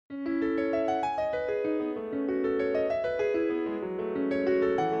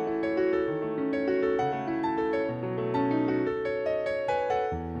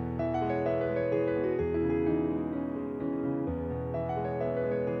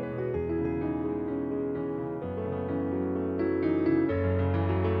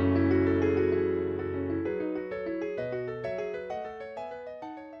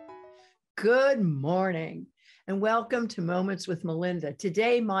Good morning and welcome to Moments with Melinda.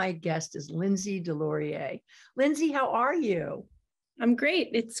 Today, my guest is Lindsay DesLauriers. Lindsay, how are you? I'm great.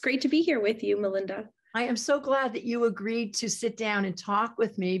 It's great to be here with you, Melinda. I am so glad that you agreed to sit down and talk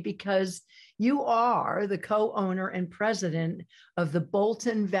with me because you are the co-owner and president of the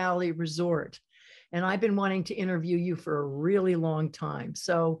Bolton Valley Resort. And I've been wanting to interview you for a really long time.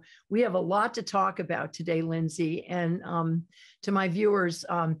 So we have a lot to talk about today, Lindsay. And to my viewers,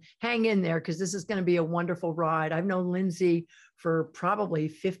 hang in there because this is going to be a wonderful ride. I've known Lindsay for probably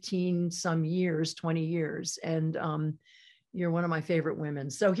 15 some years, 20 years. And you're one of my favorite women.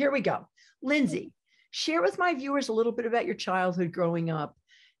 So here we go. Lindsay, share with my viewers a little bit about your childhood growing up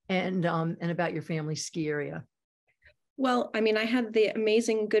and about your family's ski area. Well, I mean, I had the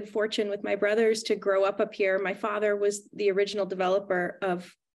amazing good fortune with my brothers to grow up here. My father was the original developer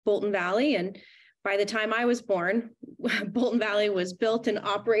of Bolton Valley. And by the time I was born, Bolton Valley was built and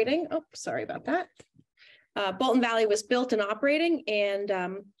operating. Oh, sorry about that. Bolton Valley was built and operating.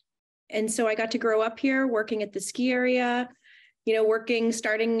 And so I got to grow up here working at the ski area,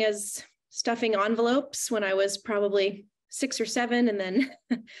 starting as stuffing envelopes when I was probably 6 or 7, and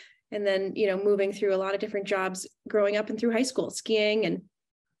then moving through a lot of different jobs growing up and through high school, skiing, and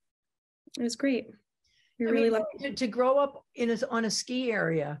it was great. You're really lucky to grow up on a ski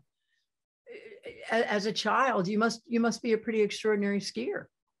area as a child. You must be a pretty extraordinary skier.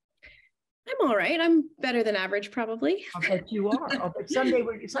 I'm all right. I'm better than average, probably. I bet you are.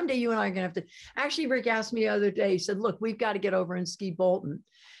 Someday you and I are going to have to. Actually, Rick asked me the other day. He said, "Look, we've got to get over and ski Bolton."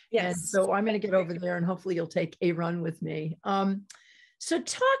 Yes. And so I'm going to get over there, and hopefully you'll take a run with me. So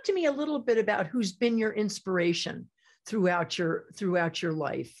talk to me a little bit about who's been your inspiration throughout your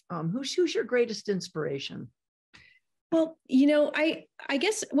life. Who's your greatest inspiration? Well, I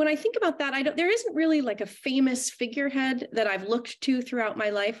guess when I think about that, there isn't really like a famous figurehead that I've looked to throughout my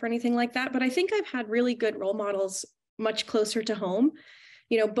life or anything like that. But I think I've had really good role models much closer to home.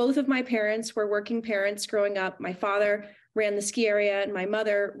 Both of my parents were working parents growing up. My father ran the ski area and my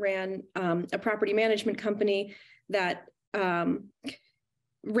mother ran a property management company that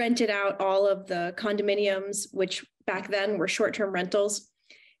rented out all of the condominiums, which back then were short-term rentals.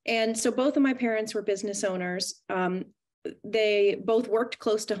 And so both of my parents were business owners. They both worked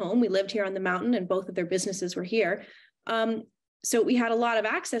close to home. We lived here on the mountain and both of their businesses were here. So we had a lot of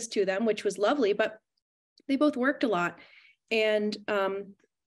access to them, which was lovely, but they both worked a lot. And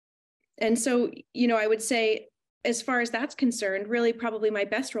so, I would say, as far as that's concerned, really probably my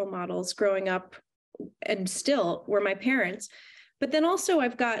best role models growing up and still were my parents. But then also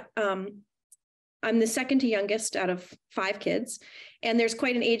I've got, I'm the second to youngest out of 5 kids, and there's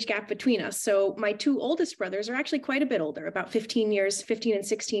quite an age gap between us. So my 2 oldest brothers are actually quite a bit older, about 15 and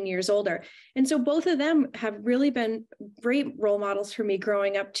 16 years older. And so both of them have really been great role models for me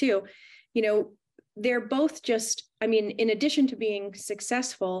growing up too. They're both just, in addition to being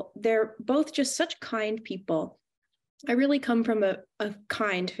successful, they're both just such kind people. I really come from a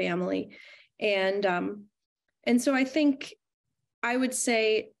kind family. And so I think I would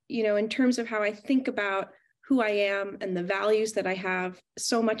say, in terms of how I think about who I am and the values that I have,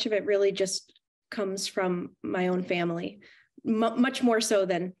 so much of it really just comes from my own family, much more so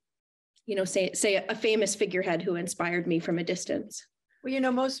than, say a famous figurehead who inspired me from a distance.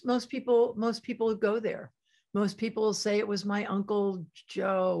 Well, most people go there. Most people say it was my Uncle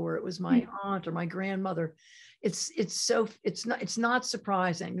Joe, or it was my aunt or my grandmother. It's not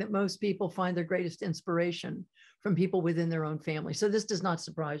surprising that most people find their greatest inspiration from people within their own family. So this does not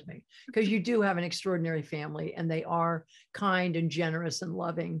surprise me, because you do have an extraordinary family and they are kind and generous and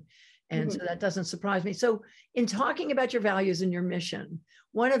loving. And so that doesn't surprise me. So in talking about your values and your mission,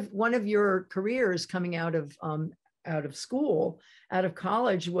 one of your careers coming out of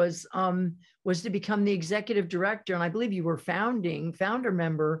college was to become the executive director. And I believe you were founder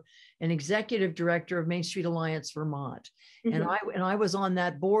member and executive director of Main Street Alliance, Vermont. And I was on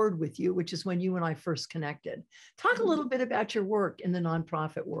that board with you, which is when you and I first connected. Talk a little bit about your work in the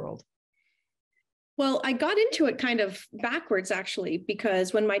nonprofit world. Well, I got into it kind of backwards, actually,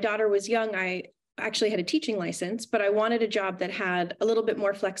 because when my daughter was young, I actually had a teaching license, but I wanted a job that had a little bit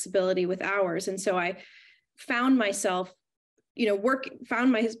more flexibility with hours. And so I found myself,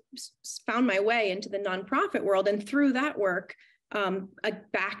 found my way into the nonprofit world. And through that work, I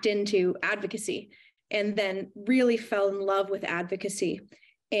backed into advocacy and then really fell in love with advocacy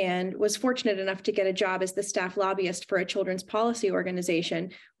and was fortunate enough to get a job as the staff lobbyist for a children's policy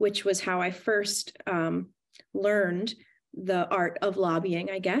organization, which was how I first learned the art of lobbying,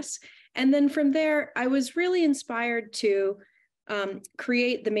 I guess. And then from there, I was really inspired to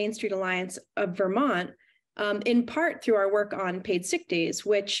create the Main Street Alliance of Vermont, in part through our work on paid sick days,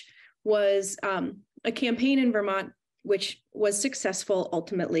 which was a campaign in Vermont, which was successful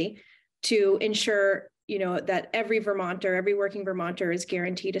ultimately, to ensure, you know, that every Vermonter, every working Vermonter is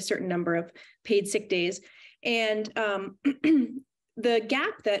guaranteed a certain number of paid sick days. And the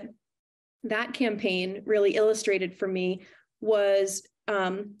gap that that campaign really illustrated for me was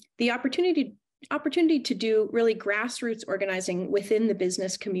the opportunity to do really grassroots organizing within the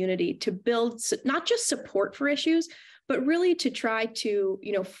business community to build not just support for issues, but really to try to,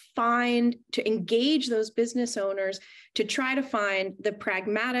 you know, to engage those business owners to try to find the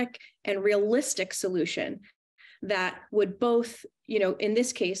pragmatic and realistic solution that would both, you know, in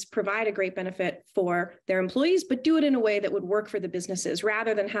this case, provide a great benefit for their employees, but do it in a way that would work for the businesses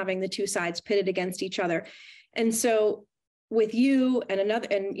rather than having the two sides pitted against each other. And so with you and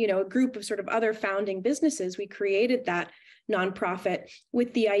you know, a group of sort of other founding businesses, we created that nonprofit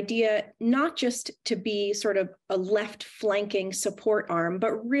with the idea not just to be sort of a left flanking support arm,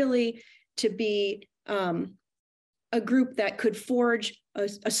 but really to be a group that could forge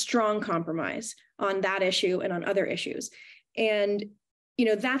a strong compromise on that issue and on other issues. And, you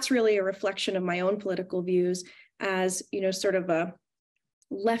know, that's really a reflection of my own political views as, you know, sort of a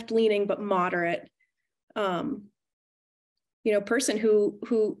left-leaning but moderate, you know, person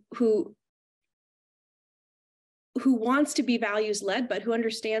who wants to be values-led, but who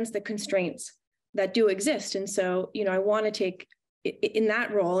understands the constraints that do exist. And so, you know, I want to take in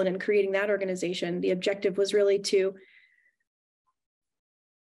that role and in creating that organization, the objective was really to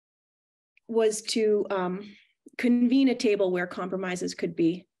convene a table where compromises could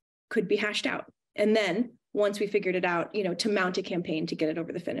be hashed out. And then once we figured it out, you know, to mount a campaign to get it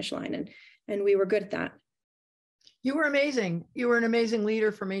over the finish line. And we were good at that. You were amazing. You were an amazing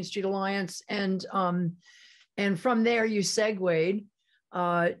leader for Main Street Alliance. And from there you segued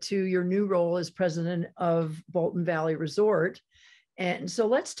to your new role as president of Bolton Valley Resort. And so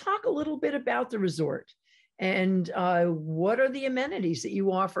let's talk a little bit about the resort and what are the amenities that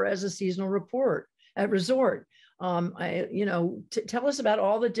you offer as a seasonal resort. Tell us about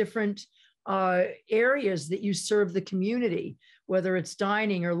all the different areas that you serve the community, whether it's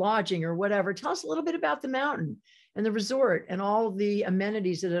dining or lodging or whatever. Tell us a little bit about the mountain and the resort and all the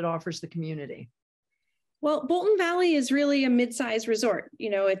amenities that it offers the community. Well, Bolton Valley is really a mid-sized resort.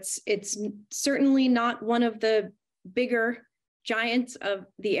 You know, it's certainly not one of the bigger giants of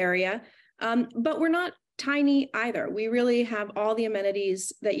the area, but we're not tiny either. We really have all the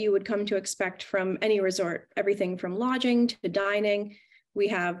amenities that you would come to expect from any resort, everything from lodging to dining. We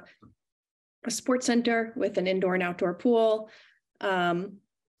have a sports center with an indoor and outdoor pool,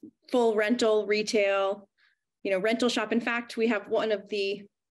 full rental, retail, you know, rental shop. In fact, we have one of the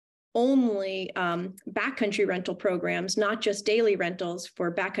only backcountry rental programs, not just daily rentals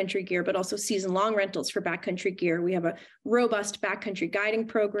for backcountry gear, but also season-long rentals for backcountry gear. We have a robust backcountry guiding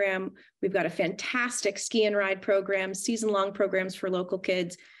program. We've got a fantastic ski and ride program, season-long programs for local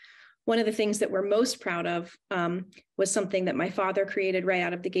kids. One of the things that we're most proud of was something that my father created right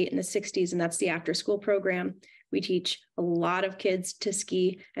out of the gate in the 60s, and that's the after-school program. We teach a lot of kids to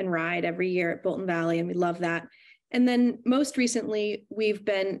ski and ride every year at Bolton Valley, and we love that. And then most recently, we've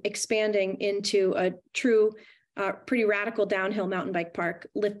been expanding into a true, pretty radical downhill mountain bike park,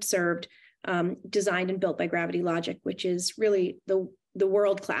 lift served, designed and built by Gravity Logic, which is really the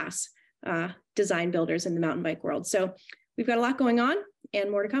world-class design builders in the mountain bike world. So we've got a lot going on and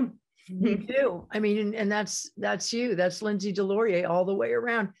more to come. Me too. I mean, and that's you. That's Lindsay DesLauriers all the way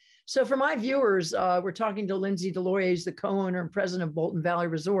around. So for my viewers, we're talking to Lindsay DesLauriers, the co-owner and president of Bolton Valley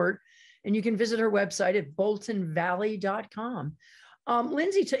Resort. And you can visit her website at boltonvalley.com.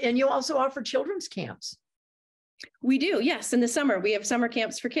 Lindsay, and you also offer children's camps. We do, yes. In the summer, we have summer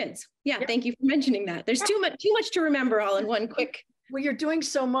camps for kids. Yeah. Thank you for mentioning that. There's too much to remember all in one quick. Well, you're doing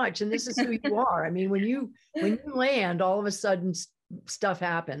so much, and this is who you are. I mean, when you land, all of a sudden stuff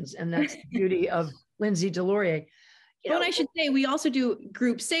happens, and that's the beauty of Lindsay DesLauriers. And I should say, we also do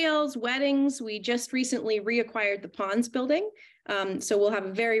group sales, weddings. We just recently reacquired the Ponds building. So we'll have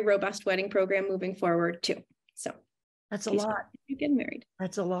a very robust wedding program moving forward too. So that's a lot. You're getting married.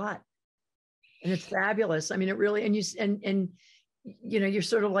 That's a lot. And it's fabulous. I mean, it really, and you know, you're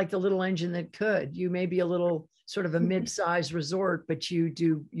sort of like the little engine that could. You may be a little sort of a mid-sized resort, but you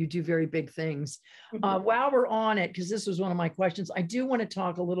do very big things. While we're on it, because this was one of my questions, I do want to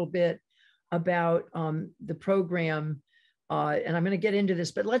talk a little bit about the program, and I'm going to get into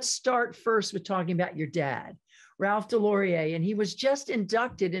this, but let's start first with talking about your dad, Ralph DesLauriers, and he was just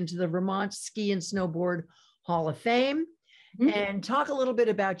inducted into the Vermont Ski and Snowboard Hall of Fame. And talk a little bit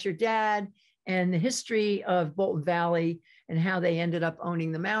about your dad and the history of Bolton Valley and how they ended up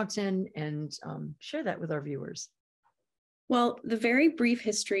owning the mountain, and share that with our viewers. Well, the very brief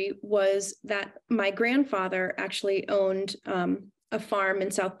history was that my grandfather actually owned a farm in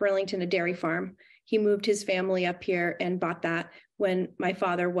South Burlington, a dairy farm. He moved his family up here and bought that when my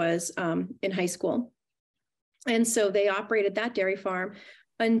father was in high school. And so they operated that dairy farm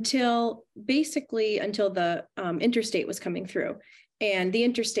until the interstate was coming through. And the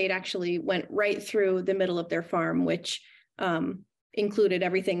interstate actually went right through the middle of their farm, which included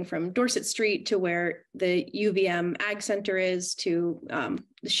everything from Dorset Street to where the UVM Ag Center is, to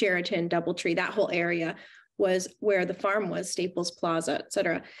the Sheraton, Doubletree. That whole area was where the farm was, Staples Plaza, et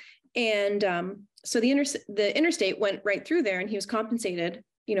cetera. And so the interstate went right through there, and he was compensated,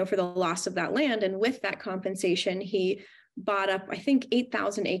 for the loss of that land. And with that compensation, he bought up, I think,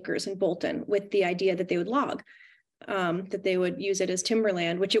 8,000 acres in Bolton with the idea that they would log, that they would use it as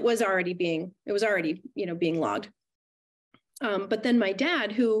timberland, which it was already being logged. But then my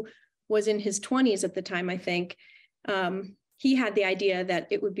dad, who was in his 20s at the time, I think, he had the idea that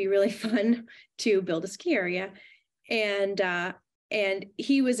it would be really fun to build a ski area. And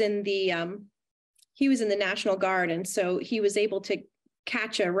he was in the National Guard. And so he was able to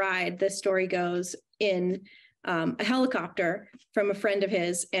catch a ride, the story goes, in a helicopter from a friend of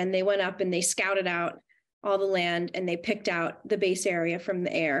his. And they went up and they scouted out all the land, and they picked out the base area from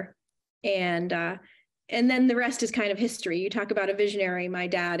the air. And then the rest is kind of history. You talk about a visionary. My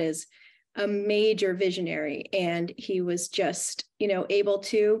dad is a major visionary, and he was just, able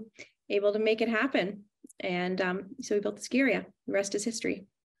to make it happen. And so we built the ski area. The rest is history.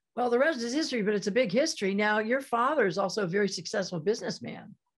 Well, the rest is history, but it's a big history. Now, your father is also a very successful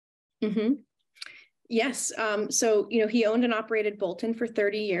businessman. Mm-hmm. Yes. So, he owned and operated Bolton for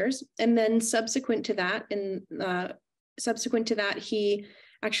 30 years. And then subsequent to that, he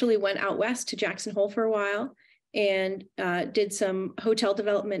actually went out west to Jackson Hole for a while and did some hotel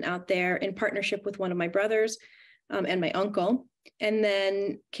development out there in partnership with one of my brothers and my uncle, and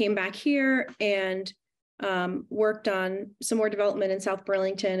then came back here and worked on some more development in South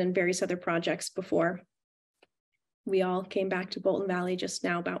Burlington and various other projects before we all came back to Bolton Valley just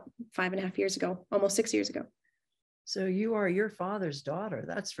now, about 5.5 years ago, almost 6 years ago. So you are your father's daughter,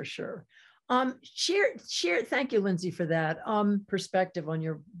 that's for sure. Thank you, Lindsay, for that perspective on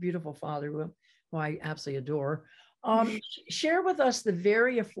your beautiful father, who I absolutely adore. Share with us the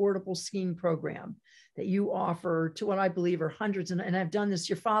very affordable skiing program that you offer to what I believe are hundreds, and I've done this,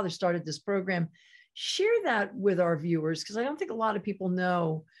 your father started this program. Share that with our viewers, because I don't think a lot of people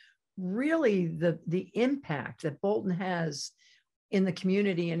know really the impact that Bolton has in the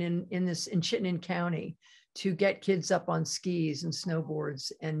community and in Chittenden County to get kids up on skis and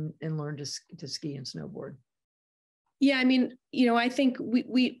snowboards and learn to ski and snowboard. Yeah, I mean, I think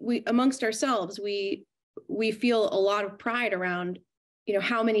we amongst ourselves, we feel a lot of pride around,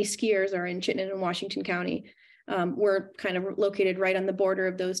 how many skiers are in Chittenden and Washington County. We're kind of located right on the border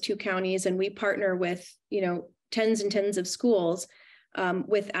of those two counties, and we partner with, tens and tens of schools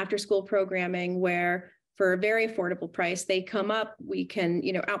with after-school programming where, for a very affordable price, they come up, we can,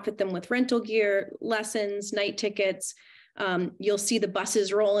 outfit them with rental gear, lessons, night tickets. You'll see the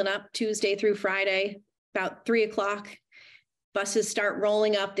buses rolling up Tuesday through Friday, about 3:00. Buses start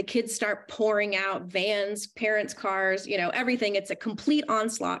rolling up, the kids start pouring out, vans, parents' cars, everything. It's a complete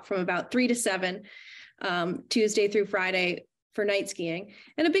onslaught from about 3 to 7, Tuesday through Friday for night skiing.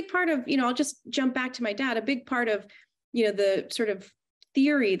 And a big part of, I'll just jump back to my dad, a big part of, the sort of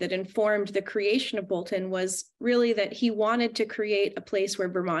theory that informed the creation of Bolton was really that he wanted to create a place where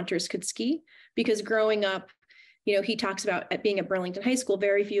Vermonters could ski, because growing up, he talks about being at Burlington High School,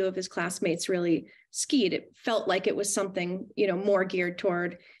 very few of his classmates really skied. It felt like it was something, more geared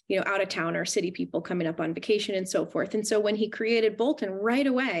toward, out of town or city people coming up on vacation and so forth. And so when he created Bolton, right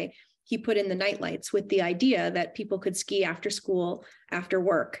away, he put in the nightlights with the idea that people could ski after school, after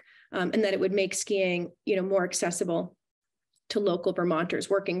work, and that it would make skiing, more accessible to local Vermonters,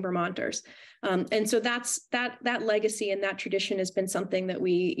 working Vermonters. And so that legacy and that tradition has been something that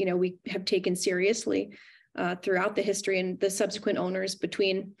we have taken seriously throughout the history, and the subsequent owners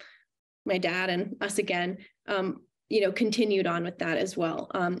between my dad and us again, continued on with that as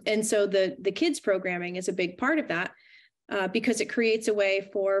well. And so the kids programming is a big part of that, because it creates a way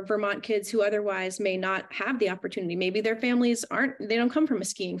for Vermont kids who otherwise may not have the opportunity. Maybe their families they don't come from a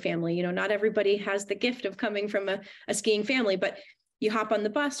skiing family. Not everybody has the gift of coming from a skiing family, but you hop on the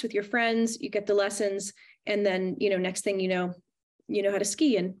bus with your friends, you get the lessons, and then, next thing you know how to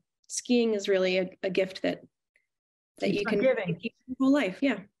ski. And skiing is really a gift that you can keep your whole life.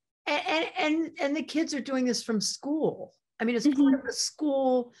 Yeah. And the kids are doing this from school. I mean, it's part of the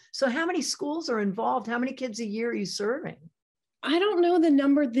school. So how many schools are involved? How many kids a year are you serving? I don't know the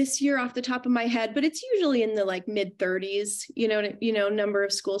number this year off the top of my head, but it's usually in the like mid 30s, number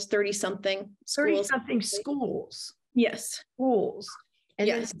of schools, 30 something schools. 30 something schools. Yes. Schools. And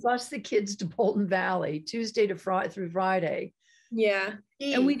yes. then bus the kids to Bolton Valley, Tuesday to through Friday. Yeah.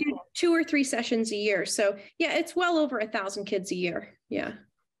 And we do 2 or 3 sessions a year. So yeah, it's well over 1,000 kids a year. Yeah.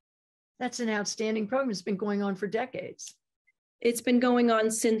 That's an outstanding program. It's been going on for decades. It's been going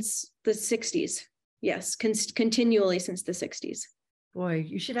on since the 60s. Yes, continually since the 60s. Boy,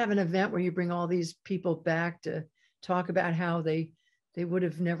 you should have an event where you bring all these people back to talk about how they would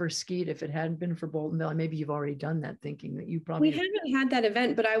have never skied if it hadn't been for Bolton Valley. Maybe you've already done that, thinking that you probably... We haven't had that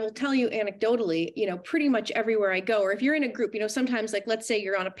event, but I will tell you anecdotally, pretty much everywhere I go, or if you're in a group, sometimes like, let's say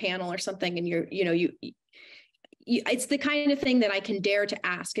you're on a panel or something and it's the kind of thing that I can dare to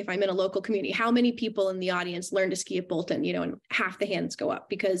ask if I'm in a local community, how many people in the audience learn to ski at Bolton, and half the hands go up,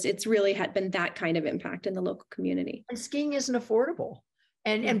 because it's really had been that kind of impact in the local community. And skiing isn't affordable.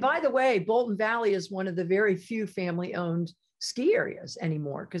 And by the way, Bolton Valley is one of the very few family-owned ski areas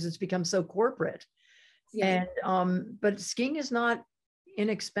anymore, because it's become so corporate. Yeah. And but skiing is not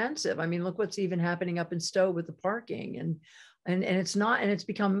inexpensive. I mean, look what's even happening up in Stowe with the parking, and it's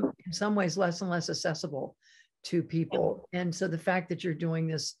become in some ways less and less accessible to people. And so the fact that you're doing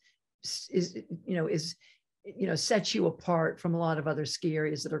this is sets you apart from a lot of other ski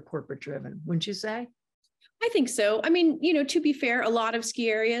areas that are corporate driven, wouldn't you say? I think so. I mean, to be fair, a lot of ski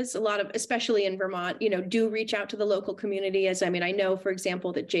areas, especially in Vermont, do reach out to the local community. I know, for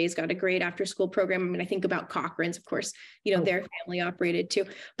example, that Jay's got a great after school program. I think about Cochran's, of course, they're family operated too.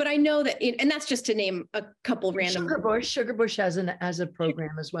 But I know that, and that's just to name a couple random. Sugar Bush has a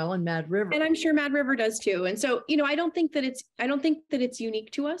program as well, and Mad River. And I'm sure Mad River does too. And so, I don't think that it's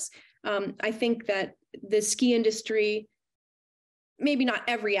unique to us. I think that the ski industry, maybe not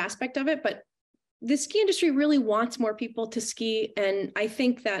every aspect of it, but the ski industry really wants more people to ski. And I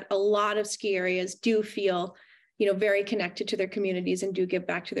think that a lot of ski areas do feel, very connected to their communities and do give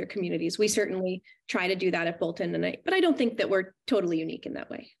back to their communities. We certainly try to do that at Bolton, but I don't think that we're totally unique in that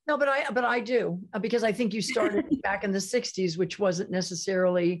way. No, but I do, because I think you started back in the 60s, which wasn't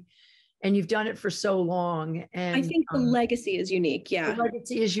necessarily, and you've done it for so long. And I think the legacy is unique. Yeah. The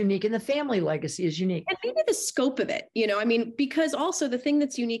legacy is unique, and the family legacy is unique. And maybe the scope of it, because also the thing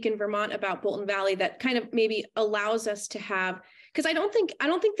that's unique in Vermont about Bolton Valley that kind of maybe allows us to have, because I don't think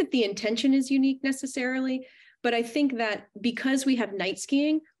that the intention is unique necessarily, but I think that because we have night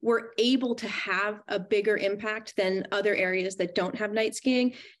skiing, we're able to have a bigger impact than other areas that don't have night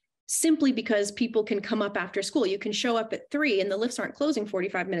skiing, simply because people can come up after school. You can show up at 3 and the lifts aren't closing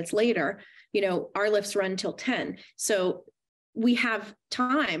 45 minutes later. Our lifts run till 10. So we have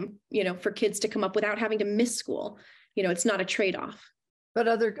time, for kids to come up without having to miss school. It's not a trade-off. But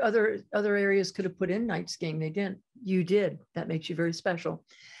other areas could have put in night skiing. They didn't. You did. That makes you very special.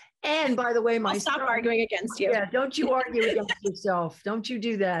 And by the way, I'll stop arguing against you. Yeah, don't you argue against yourself. Don't you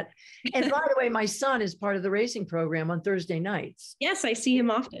do that. And by the way, my son is part of the racing program on Thursday nights. Yes, I see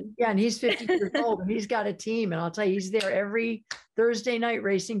him often. Yeah, and he's 50 years old, and he's got a team. And I'll tell you, he's there every Thursday night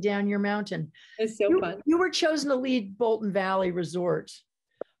racing down your mountain. It's so fun. You were chosen to lead Bolton Valley Resort,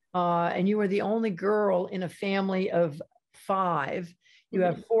 and you were the only girl in a family of 5. You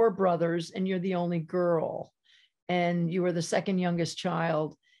have 4 brothers, and you're the only girl. And you were the second youngest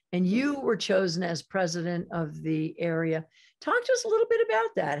child. And you were chosen as president of the area. Talk to us a little bit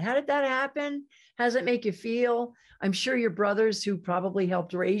about that. How did that happen? How does it make you feel? I'm sure your brothers, who probably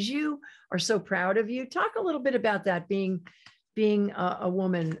helped raise you, are so proud of you. Talk a little bit about that, being a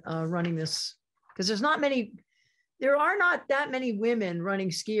woman running this, because there are not that many women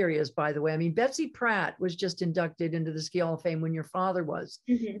running ski areas, by the way. I mean, Betsy Pratt was just inducted into the Ski Hall of Fame when your father was.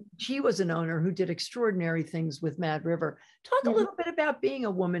 Mm-hmm. She was an owner who did extraordinary things with Mad River. Talk a little bit about being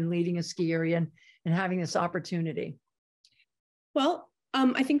a woman leading a ski area and having this opportunity. Well,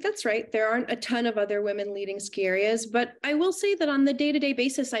 I think that's right. There aren't a ton of other women leading ski areas, but I will say that on the day-to-day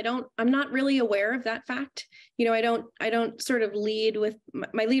basis, I'm not really aware of that fact. I don't sort of lead with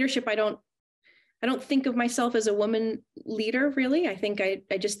my leadership. I don't think of myself as a woman leader, really.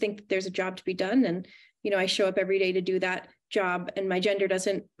 I just think that there's a job to be done. And, I show up every day to do that job, and my gender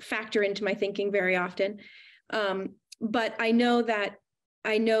doesn't factor into my thinking very often. But I know that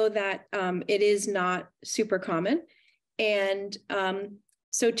it is not super common. And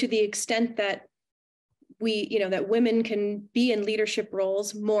so to the extent that that women can be in leadership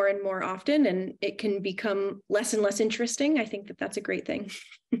roles more and more often, and it can become less and less interesting, I think that that's a great thing.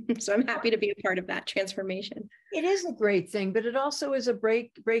 So I'm happy to be a part of that transformation. It is a great thing, but it also is a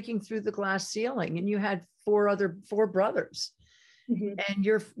breaking through the glass ceiling. And you had 4 brothers. Mhm. and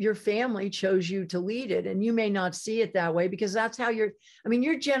your family chose you to lead it. And you may not see it that way because that's how your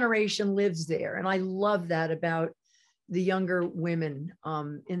generation lives there. And I love that about the younger women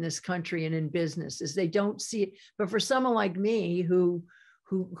in this country and in business, is they don't see it. But for someone like me who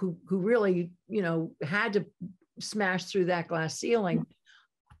really, had to smash through that glass ceiling,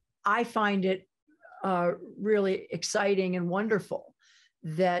 I find it really exciting and wonderful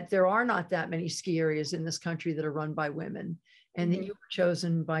that there are not that many ski areas in this country that are run by women, and that you were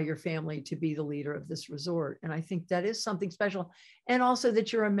chosen by your family to be the leader of this resort. And I think that is something special. And also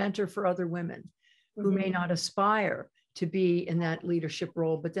that you're a mentor for other women who may not aspire to be in that leadership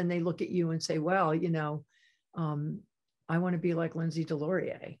role, but then they look at you and say, well, I want to be like Lindsay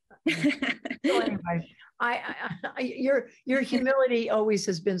DesLauriers. So anyway, your humility always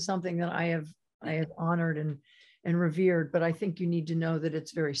has been something that I have honored and revered, but I think you need to know that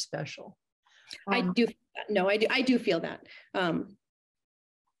it's very special. I do feel that.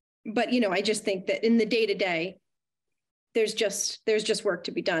 But I just think that in the day-to-day, there's just work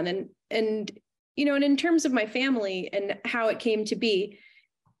to be done. And in terms of my family and how it came to be,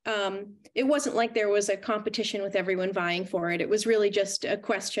 it wasn't like there was a competition with everyone vying for it. It was really just a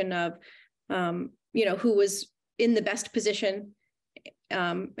question of, who was in the best position,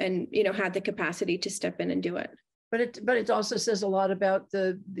 and, had the capacity to step in and do it. But it also says a lot about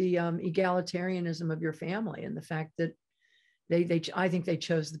the egalitarianism of your family, and the fact that I think they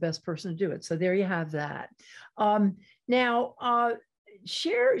chose the best person to do it. So there you have that. Now,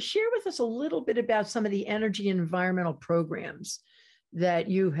 share with us a little bit about some of the energy and environmental programs that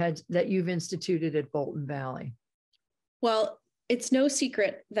you've instituted at Bolton Valley. Well, it's no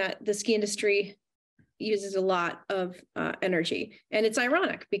secret that the ski industry uses a lot of energy. And it's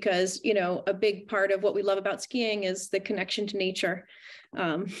ironic because, a big part of what we love about skiing is the connection to nature.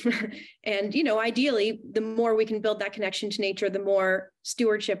 And, ideally, the more we can build that connection to nature, the more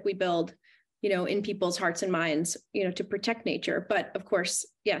stewardship we build, in people's hearts and minds, to protect nature. But of course,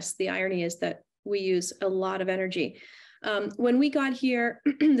 yes, the irony is that we use a lot of energy. When we got here,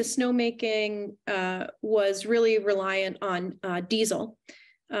 the snowmaking was really reliant on diesel.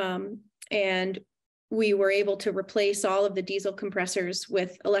 And we were able to replace all of the diesel compressors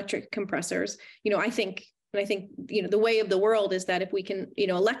with electric compressors. I think the way of the world is that if we can,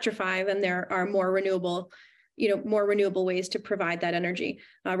 electrify, then there are more renewable ways to provide that energy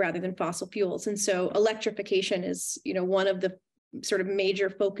rather than fossil fuels. And so electrification is, one of the sort of major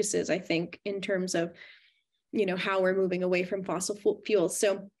focuses, I think, in terms of, how we're moving away from fossil fuels.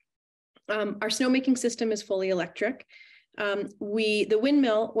 So our snowmaking system is fully electric. The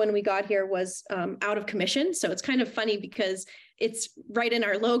windmill, when we got here, was out of commission. So it's kind of funny because it's right in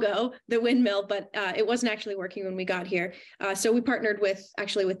our logo, the windmill, but it wasn't actually working when we got here. So we partnered with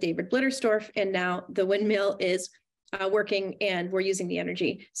David Blittersdorf, and now the windmill is working and we're using the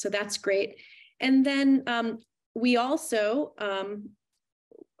energy. So that's great. And then we also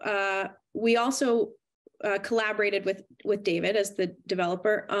collaborated with David as the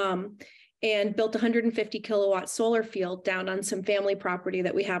developer, and built a 150 kilowatt solar field down on some family property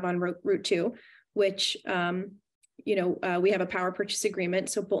that we have on Route 2, which, we have a power purchase agreement.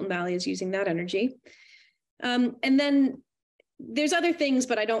 So Bolton Valley is using that energy. And then there's other things,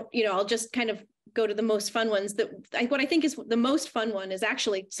 but I don't, I'll just kind of go to the most fun ones. What I think is the most fun one is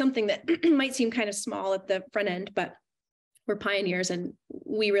actually something that might seem kind of small at the front end, but we're pioneers and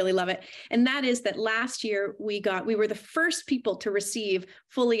we really love it. And that is that last year we were the first people to receive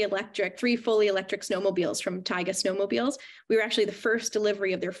 3 fully electric snowmobiles from Taiga Snowmobiles. We were actually the first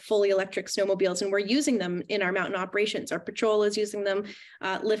delivery of their fully electric snowmobiles, and we're using them in our mountain operations. Our patrol is using them,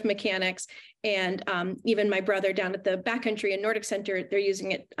 lift mechanics, and even my brother down at the backcountry and Nordic Center, they're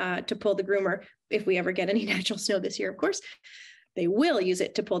using it to pull the groomer if we ever get any natural snow this year, of course. They will use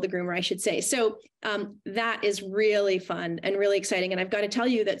it to pull the groomer, I should say. So that is really fun and really exciting. And I've got to tell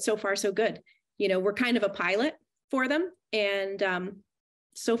you that so far, so good. We're kind of a pilot for them. And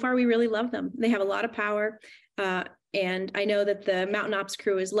so far, we really love them. They have a lot of power. And I know that the Mountain Ops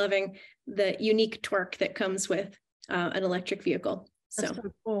crew is loving the unique torque that comes with an electric vehicle. That's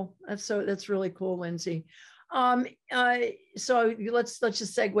so cool. That's really cool, Lindsay. So let's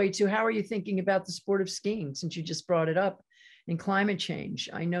just segue to, how are you thinking about the sport of skiing, since you just brought it up? And climate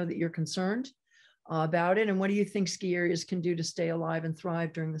change. I know that you're concerned about it. And what do you think ski areas can do to stay alive and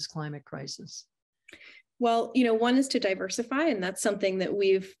thrive during this climate crisis? Well, one is to diversify, and that's something that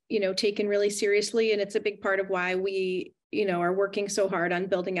we've, taken really seriously. And it's a big part of why we, are working so hard on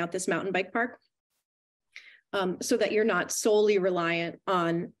building out this mountain bike park, so that you're not solely reliant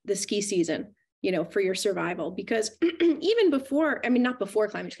on the ski season. for your survival. Because even before, I mean, not before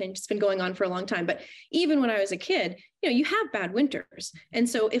climate change, it's been going on for a long time, but even when I was a kid, you have bad winters. And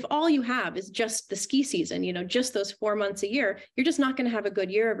so if all you have is just the ski season, just those 4 months a year, you're just not going to have a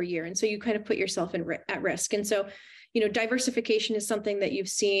good year every year. And so you kind of put yourself at risk. And so, diversification is something that you've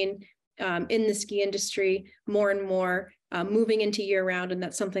seen in the ski industry more and more, moving into year round. And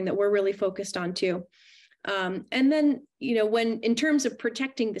that's something that we're really focused on too. And then, when in terms of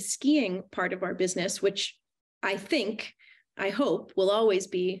protecting the skiing part of our business, which I hope will always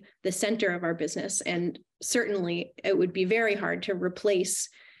be the center of our business. And certainly it would be very hard to replace,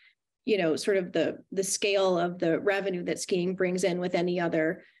 sort of the scale of the revenue that skiing brings in with any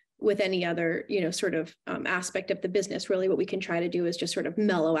other, sort of aspect of the business. Really what we can try to do is just sort of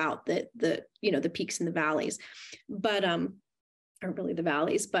mellow out the peaks and the valleys, but, or really the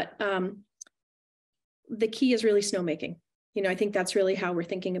valleys, but, the key is really snowmaking. I think that's really how we're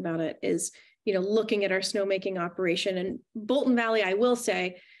thinking about it is, looking at our snowmaking operation. And Bolton Valley, I will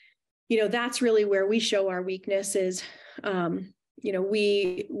say, that's really where we show our weakness is,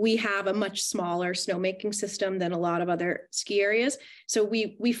 we have a much smaller snowmaking system than a lot of other ski areas. So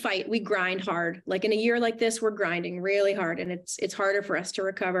we grind hard. Like in a year like this, we're grinding really hard, and it's harder for us to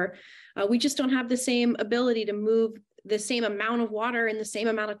recover. We just don't have the same ability to move the same amount of water in the same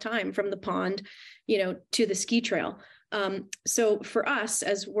amount of time from the pond, to the ski trail. So for us,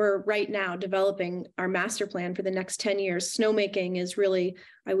 as we're right now developing our master plan for the next 10 years, snowmaking is really,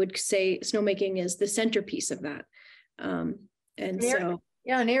 I would say snowmaking is the centerpiece of that. And so.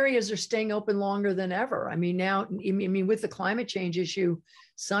 Yeah, and areas are staying open longer than ever. I mean, now, with the climate change issue,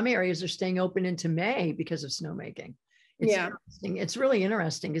 some areas are staying open into May because of snowmaking. It's really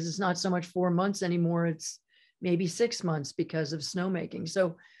interesting because it's not so much 4 months anymore. It's maybe 6 months because of snowmaking.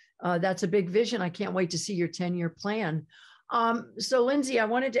 So that's a big vision. I can't wait to see your 10-year plan. So Lindsay, I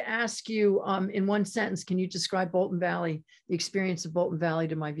wanted to ask you in one sentence, can you describe Bolton Valley, the experience of Bolton Valley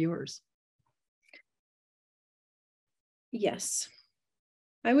to my viewers? Yes,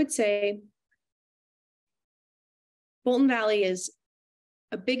 I would say Bolton Valley is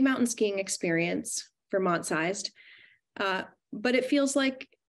a big mountain skiing experience, Vermont sized, but it feels like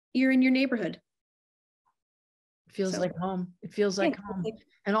you're in your neighborhood. It feels like home. It feels like home.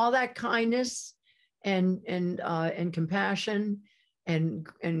 And all that kindness and compassion and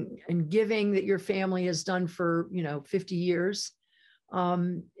giving that your family has done for 50 years,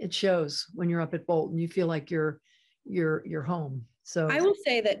 it shows when you're up at Bolton. You feel like you're home. So I will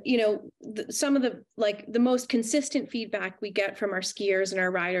say that some of the most consistent feedback we get from our skiers and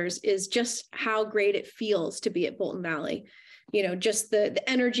our riders is just how great it feels to be at Bolton Valley. Just the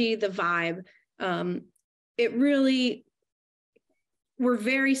energy, the vibe. It really, we're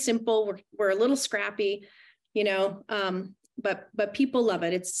very simple. We're a little scrappy, but people love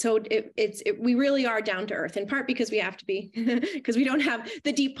it. We really are down to earth, in part because we have to be, because we don't have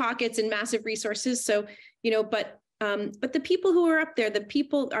the deep pockets and massive resources. So, but the people who are up there,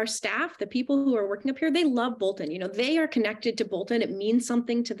 our staff, the people who are working up here, they love Bolton. They are connected to Bolton. It means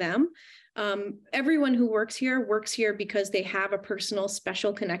something to them. Everyone who works here because they have a personal,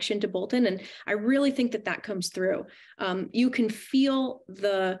 special connection to Bolton. And I really think that comes through. You can feel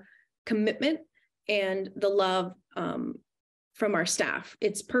the commitment and the love from our staff.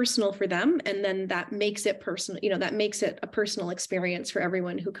 It's personal for them. And then that makes it personal, that makes it a personal experience for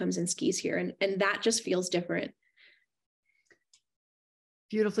everyone who comes and skis here. And that just feels different.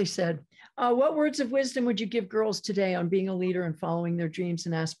 Beautifully said. What words of wisdom would you give girls today on being a leader and following their dreams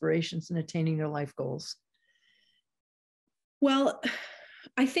and aspirations and attaining their life goals? Well,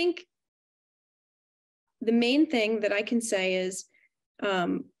 I think the main thing that I can say is,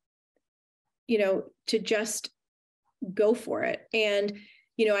 to just go for it. And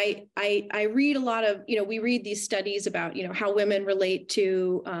I read a lot of, we read these studies about, how women relate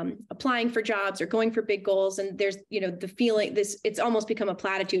to applying for jobs or going for big goals. And there's, the feeling it's almost become a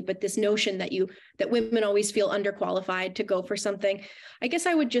platitude, but this notion that women always feel underqualified to go for something. I guess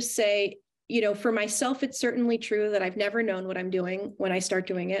I would just say, for myself, it's certainly true that I've never known what I'm doing when I start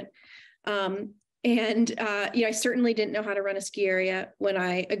doing it. I certainly didn't know how to run a ski area when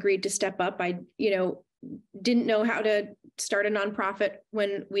I agreed to step up. I, didn't know how to start a nonprofit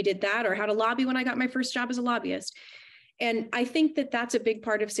when we did that, or how to lobby when I got my first job as a lobbyist. And I think that's a big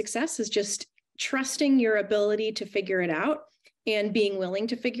part of success, is just trusting your ability to figure it out and being willing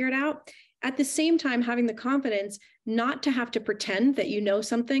to figure it out. At the same time, having the confidence not to have to pretend that you know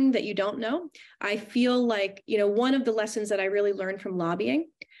something that you don't know. I feel like, one of the lessons that I really learned from lobbying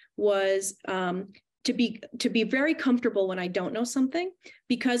was to be very comfortable when I don't know something,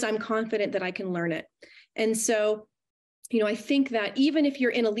 because I'm confident that I can learn it. And so I think that even if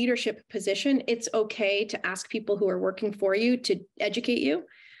you're in a leadership position, it's okay to ask people who are working for you to educate you.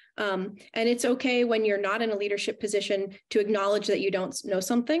 And it's okay when you're not in a leadership position to acknowledge that you don't know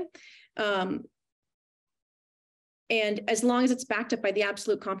something. And as long as it's backed up by the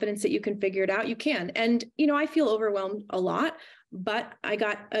absolute confidence that you can figure it out, you can. And, I feel overwhelmed a lot, but I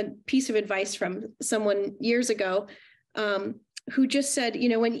got a piece of advice from someone years ago who just said,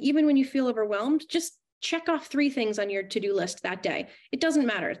 even when you feel overwhelmed, just check off 3 things on your to-do list that day. It doesn't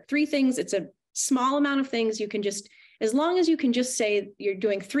matter. 3 things, it's a small amount of things. You can just, as long as you can just say you're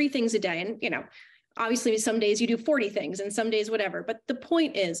doing 3 things a day. And, obviously some days you do 40 things and some days whatever. But the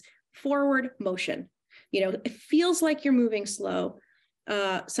point is forward motion. It feels like you're moving slow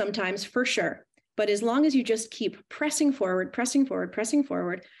sometimes, for sure. But as long as you just keep pressing forward,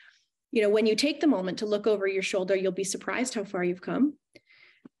 when you take the moment to look over your shoulder, you'll be surprised how far you've come.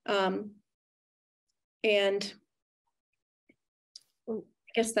 And I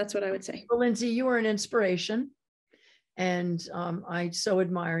guess that's what I would say. Well, Lindsay, you are an inspiration, and I so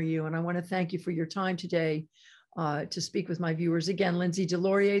admire you. And I want to thank you for your time today to speak with my viewers. Again, Lindsay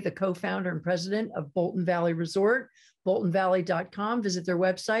DesLauriers, the co-founder and president of Bolton Valley Resort, boltonvalley.com. Visit their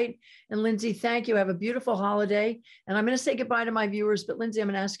website. And Lindsay, thank you. Have a beautiful holiday. And I'm going to say goodbye to my viewers, but Lindsay, I'm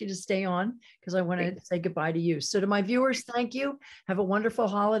going to ask you to stay on because I want to say goodbye to you. So to my viewers, thank you. Have a wonderful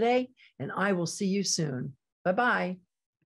holiday, and I will see you soon. Bye-bye.